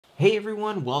Hey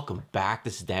everyone, welcome back.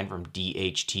 This is Dan from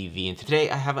DHTV, and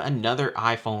today I have another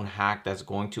iPhone hack that's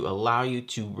going to allow you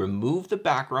to remove the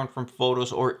background from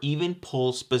photos or even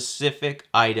pull specific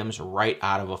items right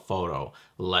out of a photo.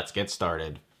 Let's get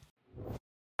started.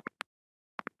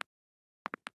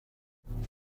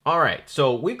 Alright,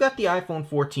 so we've got the iPhone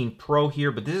 14 Pro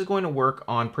here, but this is going to work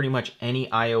on pretty much any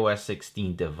iOS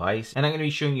 16 device. And I'm going to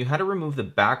be showing you how to remove the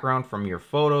background from your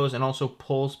photos and also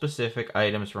pull specific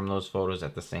items from those photos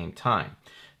at the same time.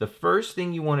 The first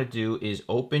thing you want to do is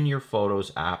open your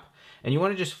Photos app, and you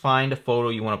want to just find a photo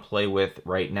you want to play with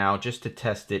right now just to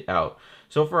test it out.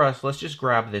 So for us, let's just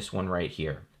grab this one right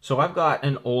here. So I've got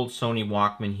an old Sony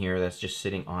Walkman here that's just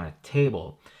sitting on a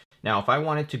table. Now, if I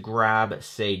wanted to grab,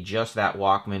 say, just that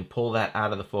Walkman, pull that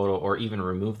out of the photo, or even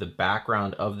remove the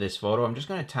background of this photo, I'm just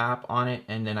going to tap on it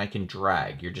and then I can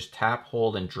drag. You're just tap,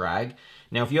 hold, and drag.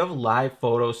 Now, if you have live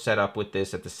photos set up with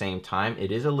this at the same time,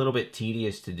 it is a little bit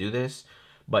tedious to do this,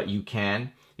 but you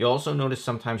can. You'll also notice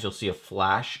sometimes you'll see a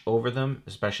flash over them,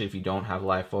 especially if you don't have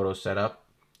live photos set up.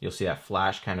 You'll see that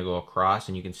flash kind of go across,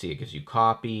 and you can see it gives you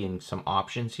copy and some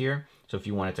options here. So if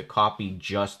you wanted to copy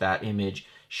just that image,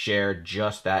 share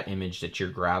just that image that you're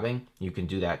grabbing, you can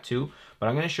do that too. But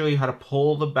I'm going to show you how to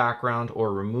pull the background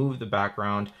or remove the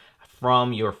background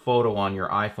from your photo on your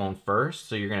iPhone first.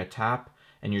 So you're going to tap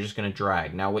and you're just going to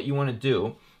drag. Now what you want to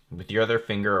do with your other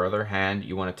finger or other hand,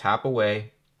 you want to tap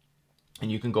away,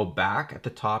 and you can go back at the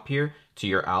top here to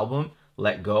your album,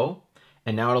 let go,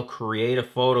 and now it'll create a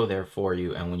photo there for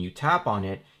you. And when you tap on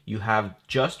it, you have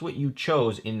just what you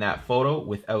chose in that photo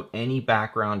without any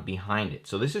background behind it.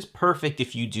 So this is perfect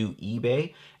if you do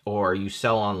eBay or you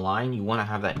sell online. You want to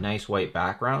have that nice white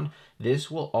background. This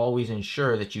will always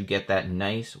ensure that you get that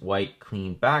nice white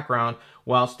clean background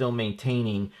while still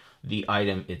maintaining the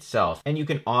item itself. And you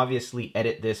can obviously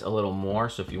edit this a little more.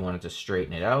 So if you wanted to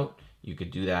straighten it out, you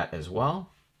could do that as well.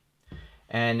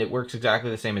 And it works exactly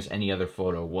the same as any other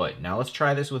photo would. Now let's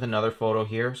try this with another photo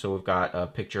here. So we've got a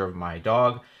picture of my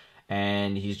dog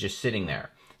and he's just sitting there.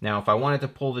 Now if I wanted to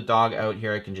pull the dog out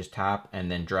here, I can just tap and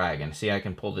then drag, and see I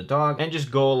can pull the dog and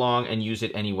just go along and use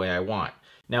it any way I want.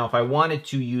 Now if I wanted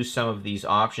to use some of these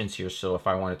options here, so if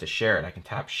I wanted to share it, I can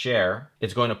tap share.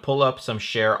 It's going to pull up some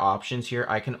share options here.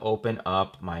 I can open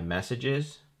up my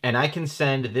messages and I can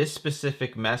send this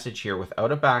specific message here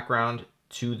without a background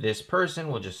to this person.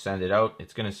 We'll just send it out.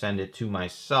 It's going to send it to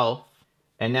myself.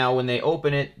 And now when they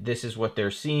open it, this is what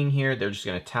they're seeing here. They're just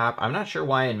going to tap. I'm not sure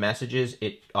why in messages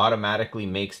it automatically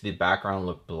makes the background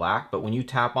look black, but when you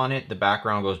tap on it, the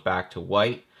background goes back to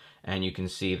white, and you can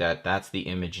see that that's the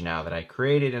image now that I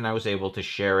created, and I was able to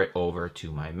share it over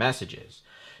to my messages.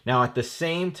 Now at the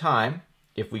same time,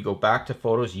 if we go back to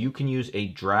photos, you can use a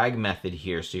drag method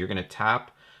here. So you're going to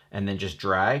tap and then just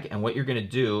drag, and what you're going to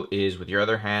do is with your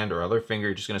other hand or other finger,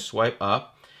 you're just going to swipe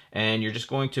up and you're just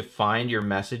going to find your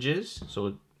messages.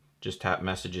 So just tap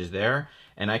messages there,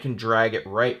 and I can drag it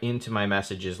right into my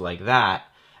messages like that,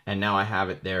 and now I have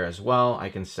it there as well. I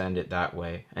can send it that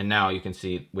way, and now you can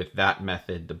see with that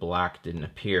method the black didn't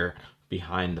appear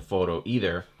behind the photo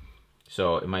either.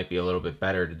 So it might be a little bit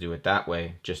better to do it that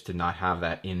way, just to not have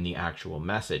that in the actual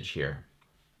message here.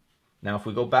 Now if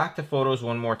we go back to photos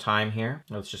one more time here,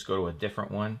 let's just go to a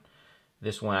different one.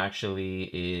 This one actually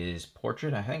is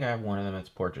portrait. I think I have one of them that's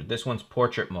portrait. This one's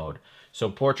portrait mode. So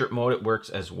portrait mode, it works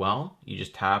as well. You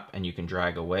just tap and you can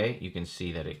drag away. You can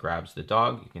see that it grabs the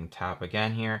dog. You can tap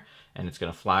again here and it's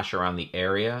going to flash around the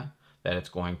area that it's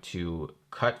going to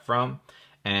cut from.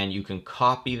 And you can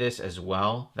copy this as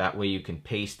well. That way you can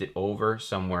paste it over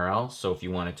somewhere else. So if you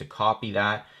wanted to copy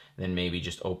that, then maybe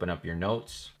just open up your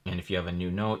notes. And if you have a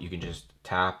new note, you can just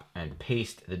tap and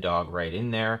paste the dog right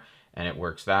in there, and it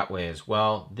works that way as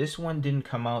well. This one didn't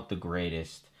come out the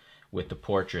greatest with the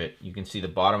portrait. You can see the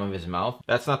bottom of his mouth.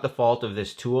 That's not the fault of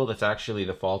this tool. That's actually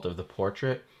the fault of the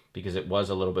portrait, because it was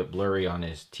a little bit blurry on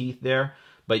his teeth there.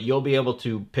 But you'll be able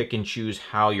to pick and choose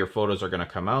how your photos are going to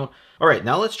come out. All right,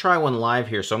 now let's try one live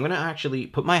here. So I'm going to actually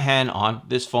put my hand on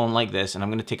this phone like this, and I'm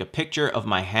going to take a picture of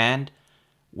my hand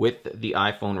with the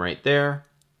iPhone right there.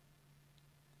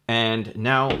 And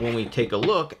now when we take a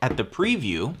look at the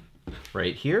preview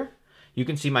right here, you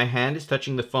can see my hand is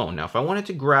touching the phone. Now if I wanted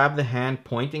to grab the hand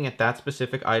pointing at that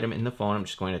specific item in the phone, I'm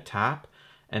just going to tap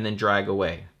and then drag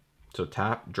away. So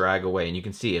tap, drag away, and you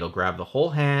can see it'll grab the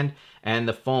whole hand and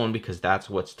the phone because that's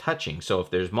what's touching. So if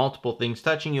there's multiple things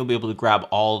touching, you'll be able to grab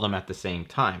all of them at the same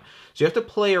time. So you have to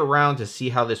play around to see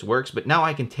how this works, but now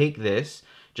I can take this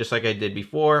just like I did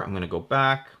before. I'm going to go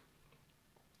back.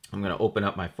 I'm going to open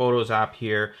up my Photos app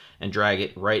here and drag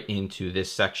it right into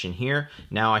this section here.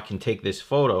 Now I can take this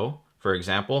photo for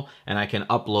example, and I can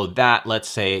upload that, let's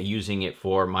say using it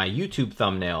for my YouTube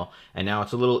thumbnail. And now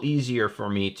it's a little easier for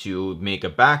me to make a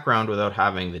background without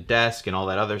having the desk and all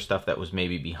that other stuff that was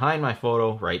maybe behind my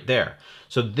photo right there.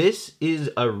 So this is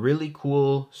a really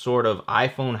cool sort of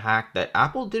iPhone hack that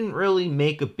Apple didn't really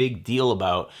make a big deal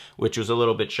about, which was a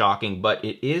little bit shocking, but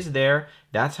it is there.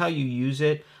 That's how you use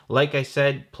it. Like I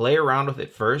said, play around with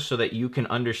it first so that you can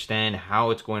understand how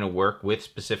it's going to work with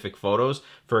specific photos.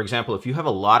 For example, if you have a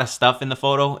lot of stuff in the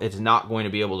photo, it's not going to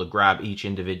be able to grab each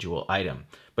individual item.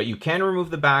 But you can remove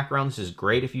the background. This is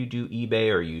great if you do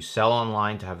eBay or you sell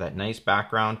online to have that nice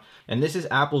background. And this is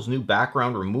Apple's new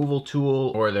background removal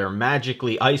tool, or their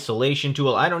magically isolation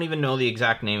tool. I don't even know the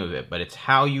exact name of it, but it's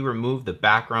how you remove the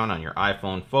background on your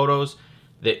iPhone photos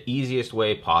the easiest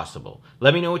way possible.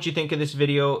 Let me know what you think of this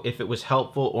video. If it was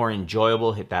helpful or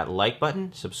enjoyable, hit that like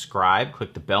button, subscribe,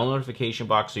 click the bell notification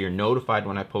box so you're notified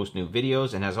when I post new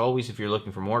videos. And as always, if you're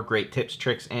looking for more great tips,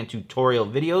 tricks, and tutorial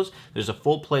videos, there's a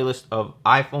full playlist of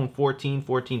iPhone 14,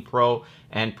 14 Pro,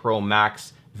 and Pro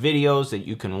Max videos that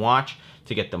you can watch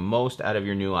to get the most out of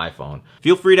your new iPhone.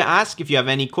 Feel free to ask if you have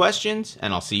any questions,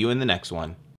 and I'll see you in the next one.